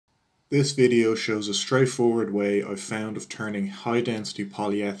This video shows a straightforward way I've found of turning high-density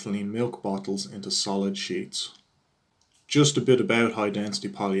polyethylene milk bottles into solid sheets. Just a bit about high-density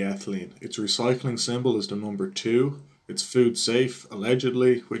polyethylene. Its recycling symbol is the number 2. It's food safe,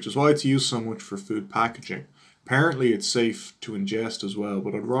 allegedly, which is why it's used so much for food packaging. Apparently it's safe to ingest as well,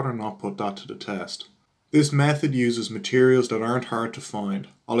 but I'd rather not put that to the test. This method uses materials that aren't hard to find.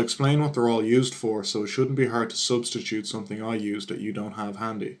 I'll explain what they're all used for, so it shouldn't be hard to substitute something I use that you don't have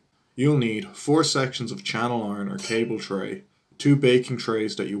handy. You'll need 4 sections of channel iron or cable tray, 2 baking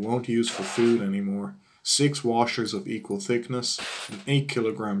trays that you won't use for food anymore, 6 washers of equal thickness, an 8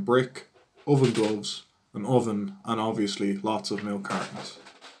 kg brick, oven gloves, an oven, and obviously lots of milk cartons.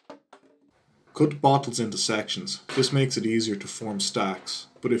 Cut the bottles into sections. This makes it easier to form stacks,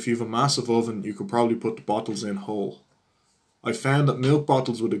 but if you have a massive oven you could probably put the bottles in whole. I found that milk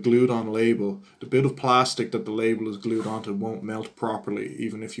bottles with a glued on label, the bit of plastic that the label is glued onto won't melt properly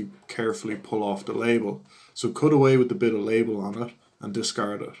even if you carefully pull off the label, so cut away with the bit of label on it and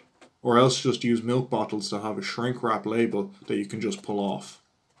discard it. Or else just use milk bottles that have a shrink wrap label that you can just pull off.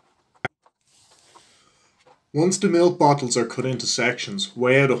 Once the milk bottles are cut into sections,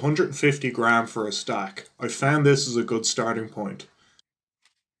 weigh out 150 grams for a stack. I found this is a good starting point.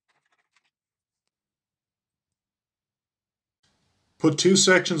 Put 2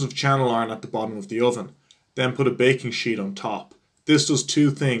 sections of channel iron at the bottom of the oven, then put a baking sheet on top. This does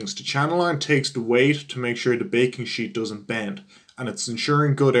 2 things. The channel iron takes the weight to make sure the baking sheet doesn't bend, and it's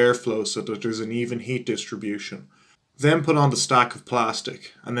ensuring good airflow so that there's an even heat distribution. Then put on the stack of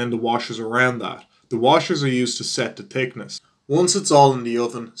plastic, and then the washers around that. The washers are used to set the thickness. Once it's all in the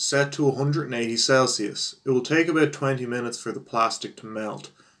oven, set to 180 Celsius. It will take about 20 minutes for the plastic to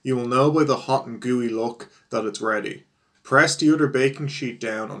melt. You will know by the hot and gooey look that it's ready. Press the other baking sheet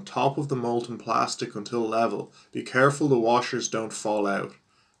down on top of the molten plastic until level. Be careful the washers don't fall out.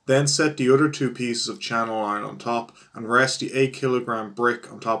 Then set the other 2 pieces of channel iron on top and rest the 8 kg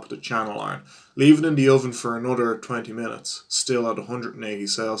brick on top of the channel iron. Leave it in the oven for another 20 minutes, still at 180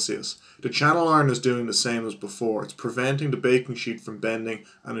 Celsius. The channel iron is doing the same as before. It's preventing the baking sheet from bending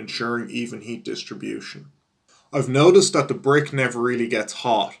and ensuring even heat distribution. I've noticed that the brick never really gets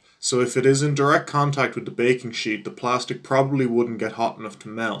hot, so if it is in direct contact with the baking sheet, the plastic probably wouldn't get hot enough to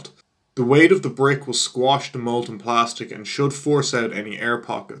melt. The weight of the brick will squash the molten plastic and should force out any air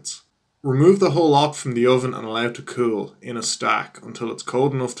pockets. Remove the whole lot from the oven and allow it to cool in a stack until it's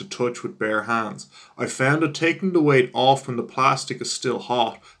cold enough to touch with bare hands. I found that taking the weight off when the plastic is still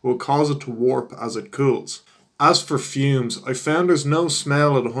hot will cause it to warp as it cools. As for fumes, I found there's no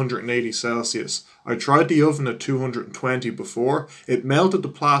smell at 180 Celsius. I tried the oven at 220 before. It melted the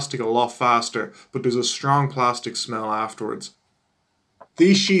plastic a lot faster, but there's a strong plastic smell afterwards.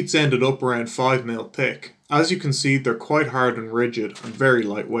 These sheets ended up around 5 ml thick. As you can see, they're quite hard and rigid and very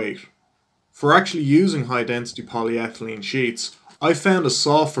lightweight. For actually using high density polyethylene sheets, I found a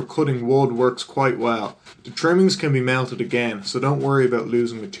saw for cutting wood works quite well. The trimmings can be melted again, so don't worry about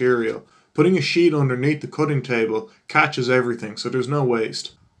losing material. Putting a sheet underneath the cutting table catches everything, so there's no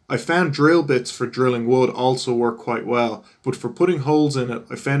waste. I found drill bits for drilling wood also work quite well, but for putting holes in it,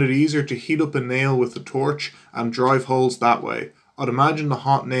 I found it easier to heat up a nail with a torch and drive holes that way. I'd imagine the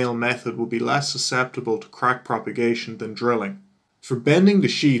hot nail method would be less susceptible to crack propagation than drilling. For bending the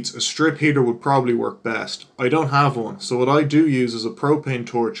sheets, a strip heater would probably work best. I don't have one, so what I do use is a propane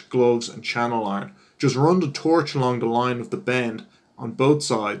torch, gloves and channel iron. Just run the torch along the line of the bend on both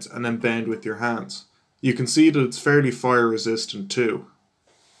sides and then bend with your hands. You can see that it's fairly fire resistant too.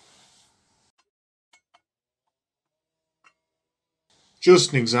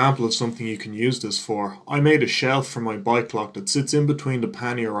 Just an example of something you can use this for. I made a shelf for my bike lock that sits in between the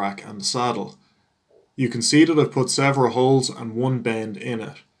pannier rack and the saddle. You can see that I've put several holes and 1 bend in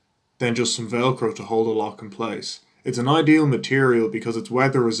it, then just some velcro to hold the lock in place. It's an ideal material because it's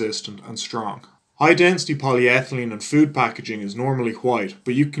weather resistant and strong. High density polyethylene in food packaging is normally white,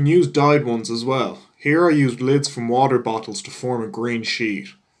 but you can use dyed ones as well. Here I used lids from water bottles to form a green sheet.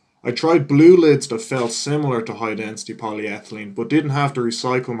 I tried blue lids that felt similar to high density polyethylene but didn't have the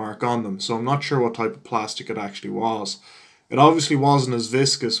recycle mark on them, so I'm not sure what type of plastic it actually was. It obviously wasn't as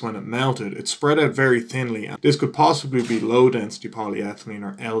viscous when it melted. It spread out very thinly, and this could possibly be low density polyethylene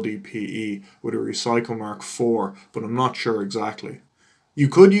or HDPE with a recycle mark 4, but I'm not sure exactly. You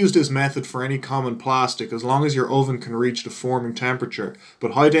could use this method for any common plastic as long as your oven can reach the forming temperature,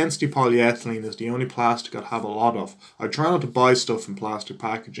 but high density polyethylene is the only plastic I'd have a lot of. I try not to buy stuff in plastic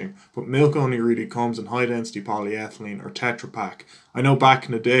packaging, but milk only really comes in high density polyethylene or Tetra Pak. I know back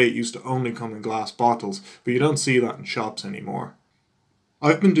in the day it used to only come in glass bottles, but you don't see that in shops anymore.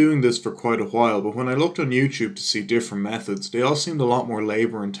 I've been doing this for quite a while, but when I looked on YouTube to see different methods, they all seemed a lot more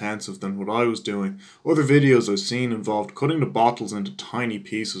labour intensive than what I was doing. Other videos I've seen involved cutting the bottles into tiny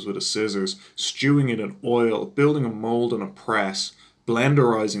pieces with a scissors, stewing it in oil, building a mould in a press,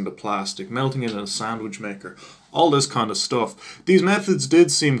 blenderizing the plastic, melting it in a sandwich maker, all this kind of stuff. These methods did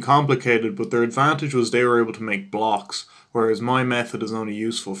seem complicated, but their advantage was they were able to make blocks, whereas my method is only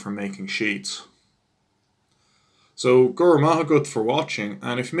useful for making sheets. So, Gura Mahagut for watching,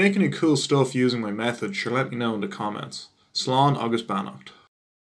 and if you make any cool stuff using my method, sure let me know in the comments. Slán agus beannacht.